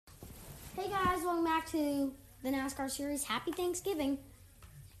Hey guys, welcome back to the NASCAR series. Happy Thanksgiving.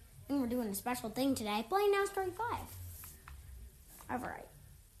 And we're doing a special thing today, playing NASCAR 5. Alright.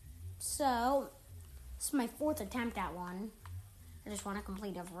 So, this is my 4th attempt at one. I just want to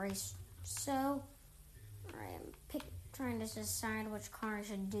complete a race. So, alright, I'm trying to decide which car I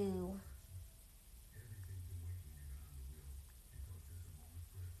should do.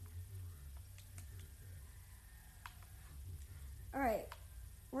 Alright.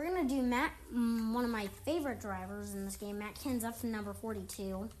 We're going to do Matt, one of my favorite drivers in this game, Matt Kenseth, number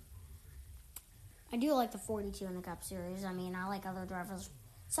 42. I do like the 42 in the Cup Series. I mean, I like other drivers.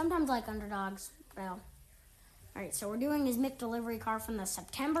 Sometimes I like underdogs. Well, alright, so we're doing his Mick delivery car from the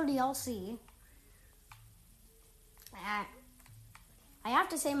September DLC. I have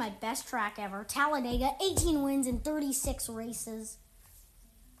to say my best track ever, Talledega, 18 wins in 36 races.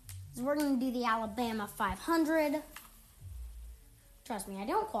 So we're going to do the Alabama 500. Trust me, I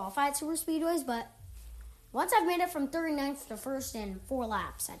don't qualify at super speedways, but once I've made it from 39th to 1st in 4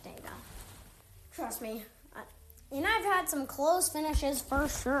 laps at Dega. Trust me. And I've had some close finishes for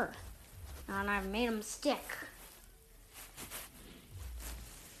sure. And I've made them stick.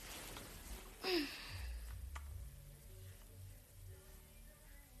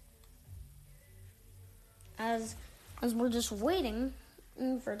 As we're just waiting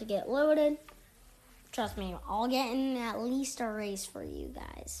for it to get loaded. Trust me, I'll get in at least a race for you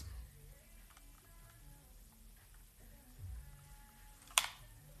guys.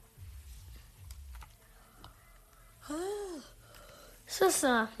 It's just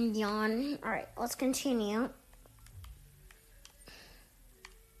a yawn. Alright, let's continue.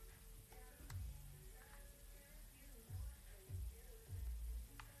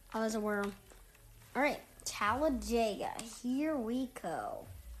 As it were. Alright, Talledega. Here we go.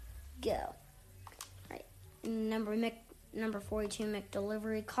 Go. Number 42 Mick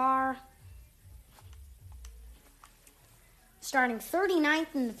delivery car. Starting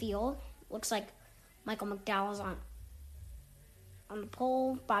 39th in the field. Looks like Michael McDowell's on the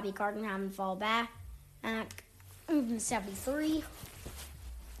pole. Bobby Carden having to fall back. And 73.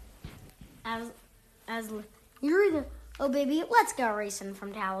 As you're the oh baby, let's go racing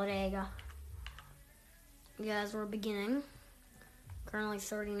from Talledega. You guys, we're beginning. Currently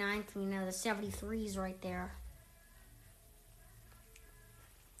 39th, you know the 73 is right there.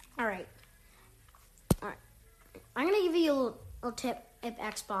 Alright. I'm going to give you a little tip at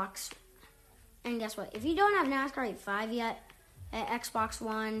Xbox. And guess what? If you don't have NASCAR 5 yet, at Xbox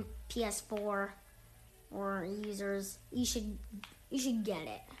One, PS4, or users, you should get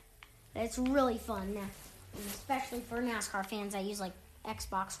it. It's really fun, especially for NASCAR fans that use like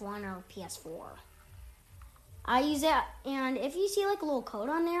Xbox One or PS4. I use it, and if you see like a little code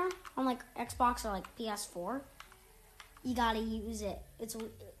on there, on like Xbox or like PS4, you gotta use it.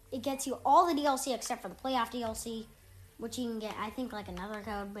 It gets you all the DLC except for the playoff DLC, which you can get, I think, like another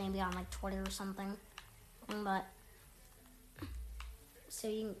code, maybe on like Twitter or something. But, so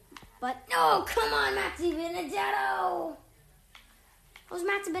you can, but, no, come on, Matty Benedetto! Who's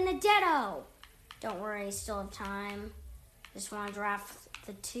Matty Benedetto? Don't worry, I still have time. Just want to draft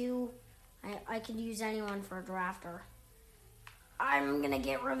the 2. I could use anyone for a drafter. I'm going to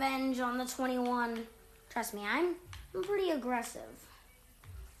get revenge on the 21. Trust me, I'm pretty aggressive.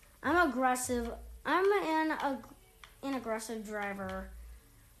 I'm aggressive. I'm an aggressive driver.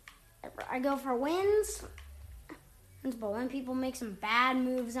 I go for wins. But when people make some bad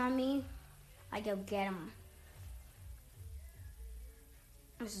moves on me, I go get them.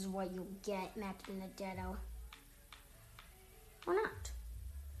 This is what you'll get, Matt Benedetto. Or not.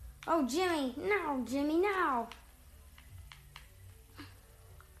 Oh, Jimmy, no.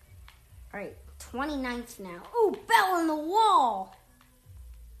 Alright, 29th now. Ooh, bell in the wall.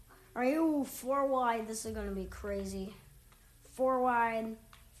 Alright, ooh, 4 wide. This is going to be crazy. 4 wide.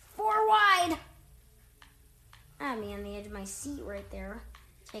 4 wide. I had me on the edge of my seat right there.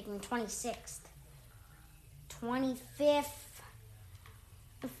 Taking 26th. 25th.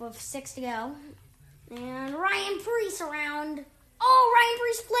 With 6 to go. And Ryan Preece around. Oh, Ryan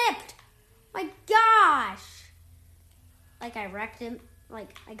Preece flipped! My gosh! Like, I wrecked him.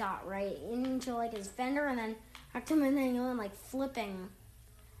 Like, I got right into, like, his fender, and then wrecked him, and then he went, like, flipping.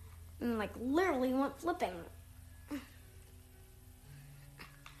 And, like, literally went flipping.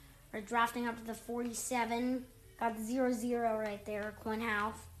 We're drafting up to the 47. Got the 0-0 right there, Quinn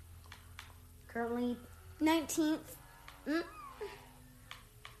Houff. Currently 19th.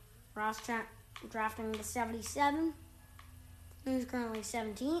 Ross drafting to 77. He's currently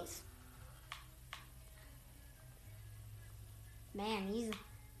 17th. Man,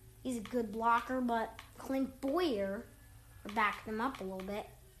 he's a good blocker, but Clint Boyer backed him up a little bit.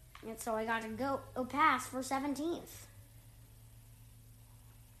 And so I got to go pass for 17th.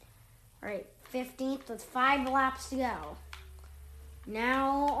 All right, 15th with 5 laps to go.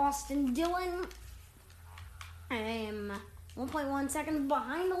 Now Austin Dillon. I am 1.1 seconds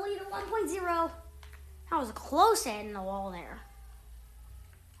behind the leader, 1.0. That was close to hitting the wall there.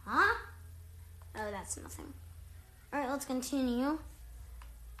 Huh? Oh, that's nothing. All right, let's continue.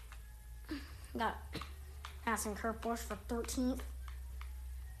 Got passing Kurt Busch for 13th.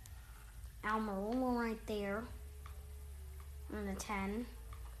 Almirola right there. And a 10.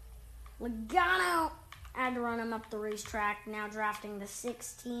 Logano had to run him up the racetrack. Now drafting the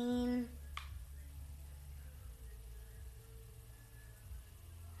 16.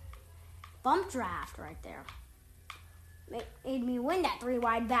 Bump draft right there. Made me win that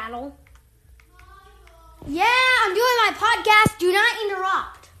 3-wide battle. Yeah, I'm doing my podcast. Do not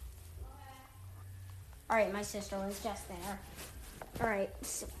interrupt. All right, my sister was just there. All right,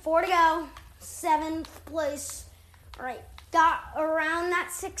 4 to go. 7th place. All right, got around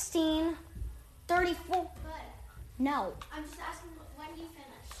that 16. 34. Good. No. I'm just asking, when do you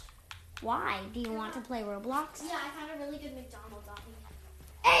finish? Why? Do you want to play Roblox? Yeah, I found a really good McDonald's on me.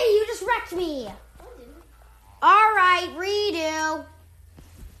 Hey, you just wrecked me. Oh, I didn't. All right, redo.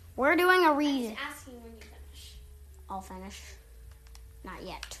 We're doing a I'm redo. just asking when you finish. I'll finish. Not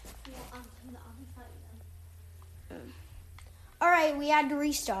yet. Yeah, I'll be funny then. All right, we had to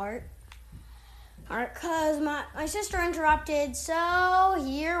restart. All right, because my sister interrupted, so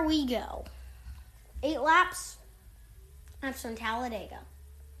here we go. 8 laps. That's from Talledega.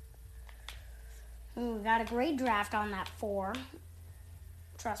 We got a great draft on that 4.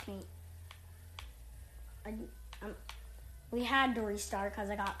 Trust me. We had to restart because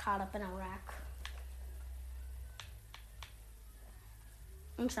I got caught up in a wreck.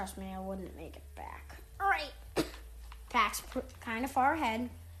 And trust me, I wouldn't make it back. All right. Pack's kind of far ahead.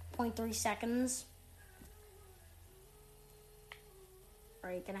 0.3 seconds. All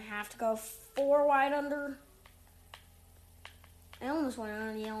right, gonna have to go 4 wide under. I almost went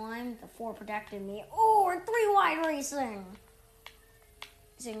under the yellow line. The 4 protected me. Oh, we're 3 wide racing.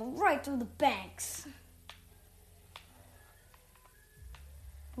 Racing right through the banks.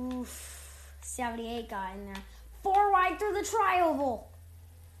 Oof. 78 got in there. 4 wide through the tri-oval.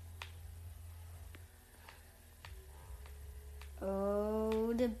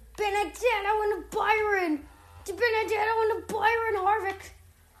 Oh, to Benedetto and to Byron. To Benedetto and to Byron Harvick.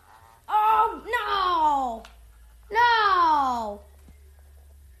 Oh, no. No.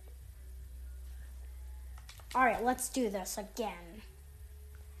 All right, let's do this again.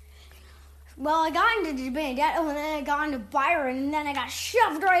 Well, I got into Benedetto, and then I got into Byron, and then I got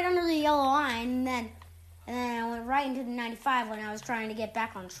shoved right under the yellow line, and then I went right into the 95 when I was trying to get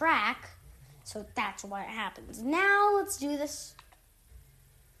back on track. So that's what happens. Now let's do this.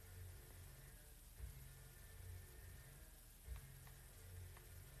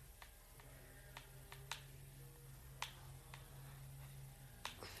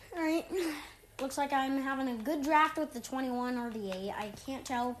 All right. Looks like I'm having a good draft with the 21 or the 8. I can't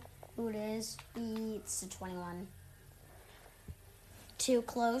tell who it is. It's the 21. Too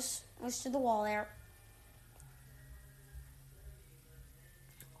close. Close to the wall there.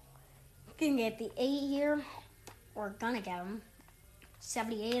 Gonna get the 8 here. We're gonna get him.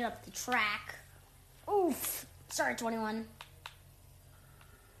 78 up the track. Oof. Sorry, 21.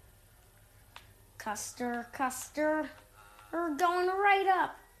 Custer. We're going right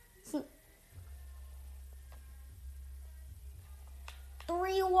up.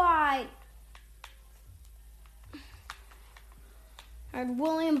 3 wide. And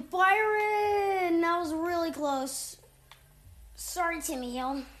William Byron. That was really close. Sorry, Timmy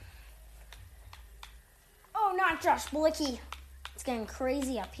Hill. Oh, not Josh Blicky. It's getting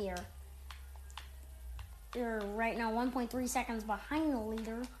crazy up here. They're right now 1.3 seconds behind the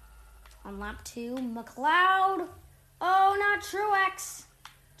leader. On lap 2, McLeod. Oh, not Truex.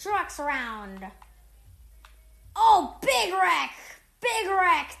 Truex around. Oh, big wreck. Big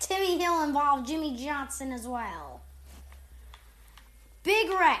wreck. Timmy Hill involved Jimmy Johnson as well. Big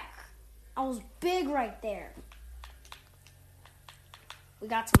wreck. I was big right there. We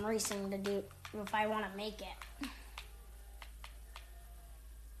got some racing to do if I want to make it.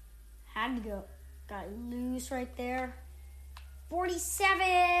 Had to go. Got loose right there.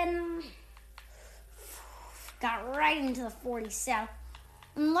 47. Got right into the 47.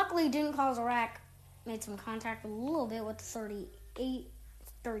 And luckily didn't cause a wreck. Made some contact a little bit with the 38,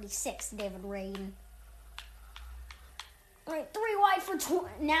 36, David Rain. All right, 3 wide for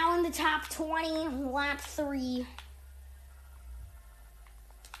now in the top 20, lap 3.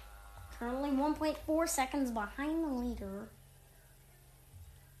 Currently 1.4 seconds behind the leader.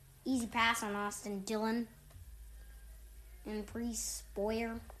 Easy pass on Austin Dillon. And Priest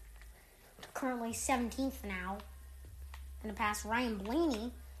Boyer. Currently 17th now. Gonna pass Ryan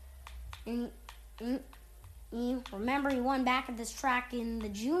Blaney. And remember, he won back at this track in the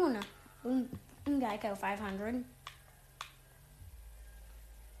June Geico 500.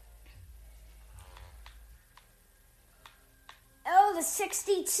 Oh, the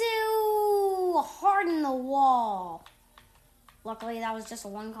 62! Hard in the wall. Luckily, that was just a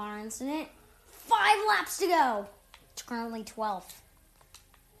one-car incident. 5 laps to go. It's currently 12th.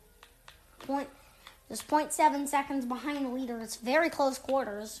 Just 0.7 seconds behind the leader. It's very close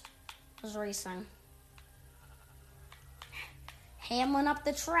quarters. Was racing. Hamlin up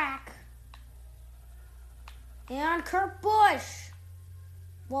the track. And Kurt Busch.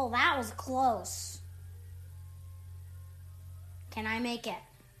 Well, that was close. Can I make it?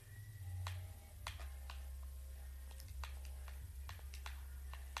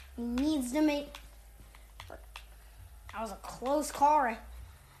 He needs to make... That was a close car. I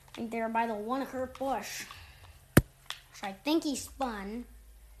think they were by the one Kurt Busch. Which I think he spun.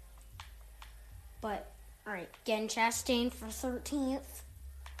 But, alright, getting Chastain for 13th.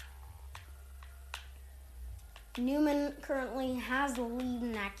 Newman currently has the lead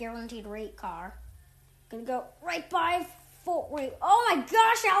in that guaranteed rate car. Gonna go right by wait. Oh my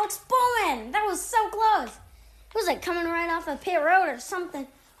gosh, Alex Bowman! That was so close. It was like coming right off a pit road or something.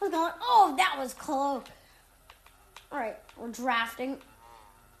 I was going, oh, that was close. Alright, we're drafting.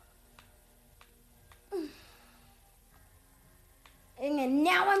 And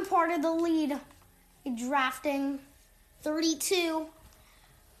now I'm part of the lead. Drafting 32.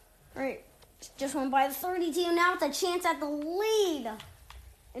 Alright, just went by the 32. Now it's a chance at the lead.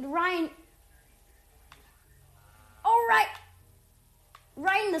 And Ryan. Alright.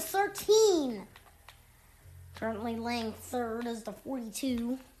 Right in the 13. Currently laying third is the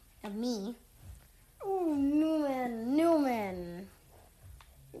 42 of me. Oh, Newman.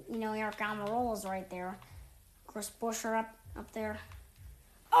 You know, Eric Almirola's right there. Chris Buescher up there.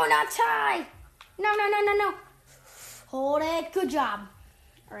 Oh, not tie! No. Hold it. Good job.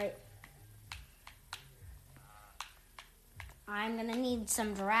 All right. I'm going to need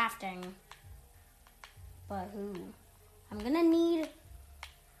some drafting. But who? I'm going to need...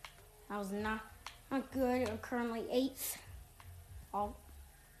 I was not good. I'm currently 8th. I'll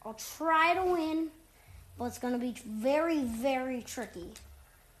try to win, but it's going to be very, very tricky.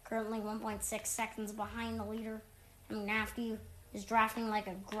 Currently 1.6 seconds behind the leader. I'm going to have to use drafting like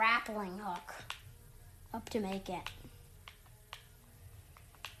a grappling hook up to make it.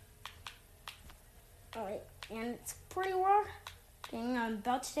 All right, and it's pretty working. I'm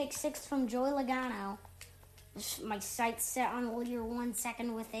about to take 6th from Joey Logano. My sights set on the leader 1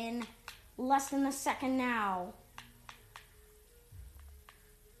 second within. Less than a second now.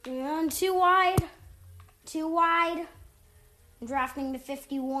 And too wide. I'm drafting to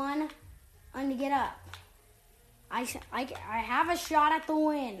 51. I'm to get up. I have a shot at the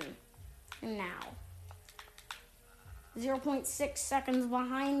win. Now. 0.6 seconds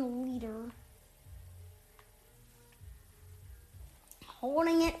behind the leader.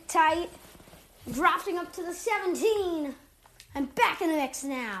 Holding it tight. Drafting up to the 17. I'm back in the mix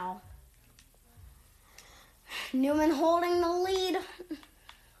now. Newman holding the lead.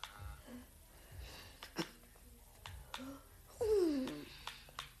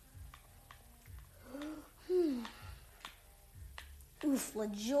 Oof,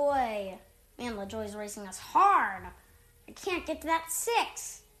 LaJoy. Man, LaJoy's racing us hard. I can't get to that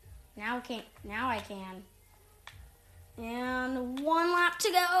 6. Now I can. And 1 lap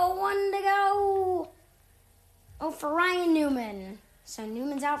to go. 1 to go. Oh, for Ryan Newman. So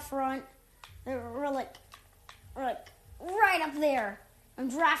Newman's out front. We're like right up there. I'm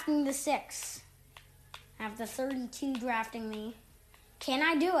drafting the 6. I have the 32 drafting me. Can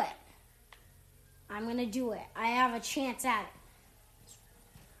I do it? I'm going to do it. I have a chance at it.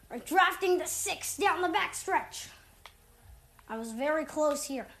 We're drafting the 6 down the back stretch. I was very close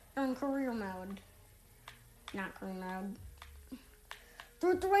here in career mode. Not career mode.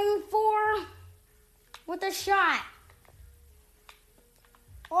 Through 3 and 4 with a shot.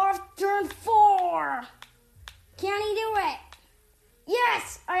 Off turn 4. Can he do it?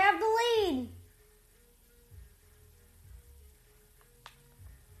 Yes, I have the lead.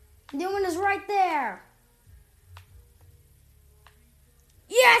 Newman is right there.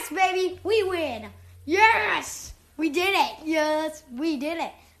 Yes, baby, we win. Yes, we did it. Yes, we did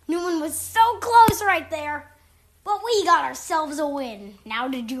it. Newman was so close right there, but we got ourselves a win. Now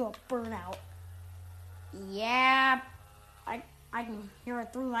to do a burnout. Yeah, I can hear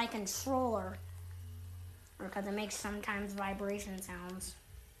it through my controller because it makes sometimes vibration sounds.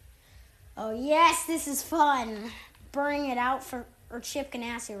 Oh, yes, this is fun. Burning it out for Chip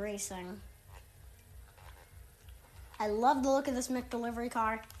Ganassi Racing. I love the look of this McDelivery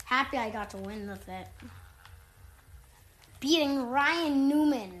car. Happy I got to win with it. Beating Ryan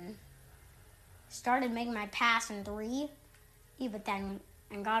Newman. Started making my pass in 3, but then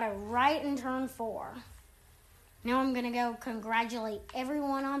and got it right in turn 4. Now I'm going to go congratulate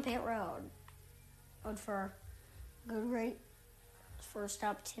everyone on pit road. For good race. First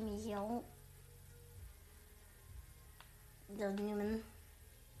up, Timmy Hill. There's Newman.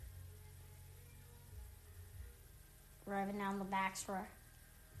 Driving down the backstretch.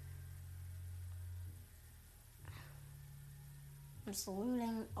 I'm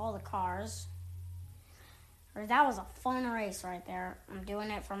saluting all the cars. That was a fun race right there. I'm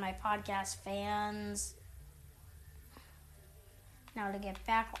doing it for my podcast fans. Now to get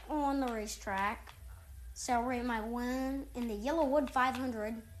back on the racetrack. Celebrate my win in the Yellowwood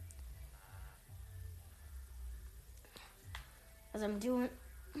 500. As I'm doing...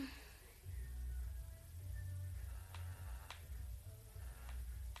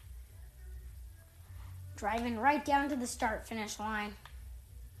 Driving right down to the start-finish line.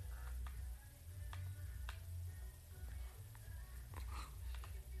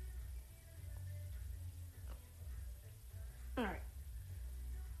 All right.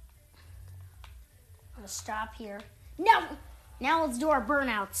 I'm going to stop here. No! Now let's do our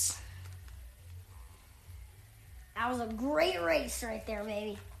burnouts. That was a great race right there,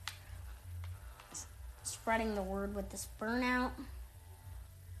 baby. Spreading the word with this burnout.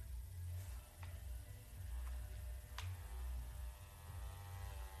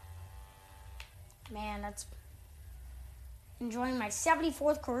 Man, that's enjoying my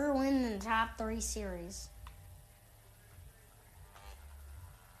 74th career win in the top 3 series.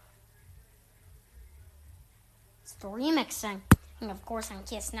 It's the remixing. And of course on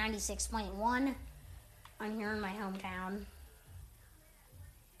KISS 96.1 on here in my hometown.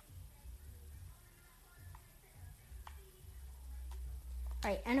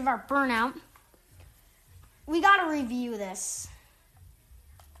 Alright, end of our burnout. We gotta review this.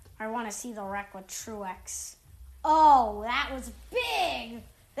 I want to see the wreck with Truex. Oh, that was big.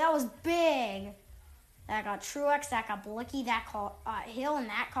 That was big. That got Truex, that got Blicky, that caught Hill, and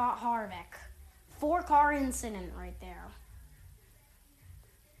that caught Harvick. 4-car incident right there.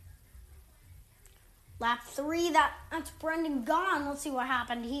 Lap 3, that's Brendan gone. Let's see what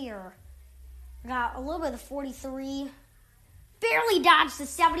happened here. Got a little bit of 43. Barely dodged the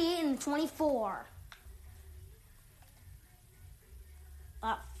 78 and the 24.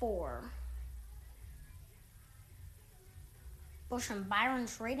 Lap 4. Busch and Byron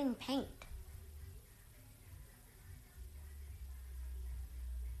trading paint.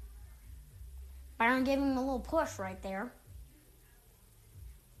 Byron gave him a little push right there.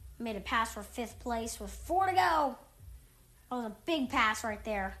 Made a pass for 5th place with 4 to go. That was a big pass right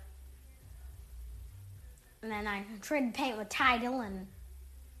there. And then I traded paint with Ty Dillon.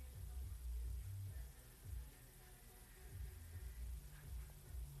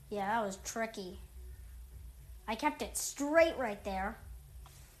 Yeah, that was tricky. I kept it straight right there.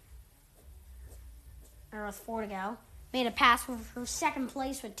 There was 4 to go. Made a pass for 2nd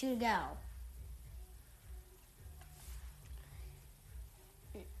place with 2 to go.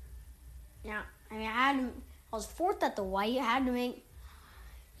 Now, I was 4th at the white. I had to make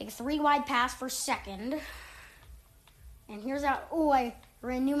a 3-wide pass for 2nd. And here's how, I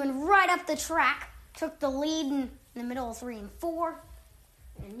ran Newman right up the track. Took the lead in the middle of 3 and 4.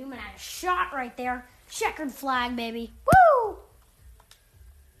 And Newman had a shot right there. Checkered flag, baby. Woo!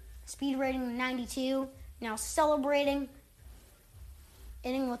 Speed rating 92. Now celebrating.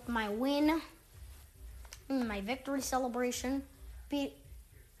 Ending with my win. My victory celebration.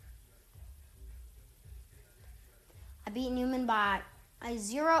 I beat Newman by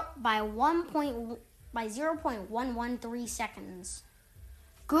 0.113 seconds.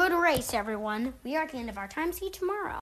 Good race, everyone. We are at the end of our time. See you tomorrow.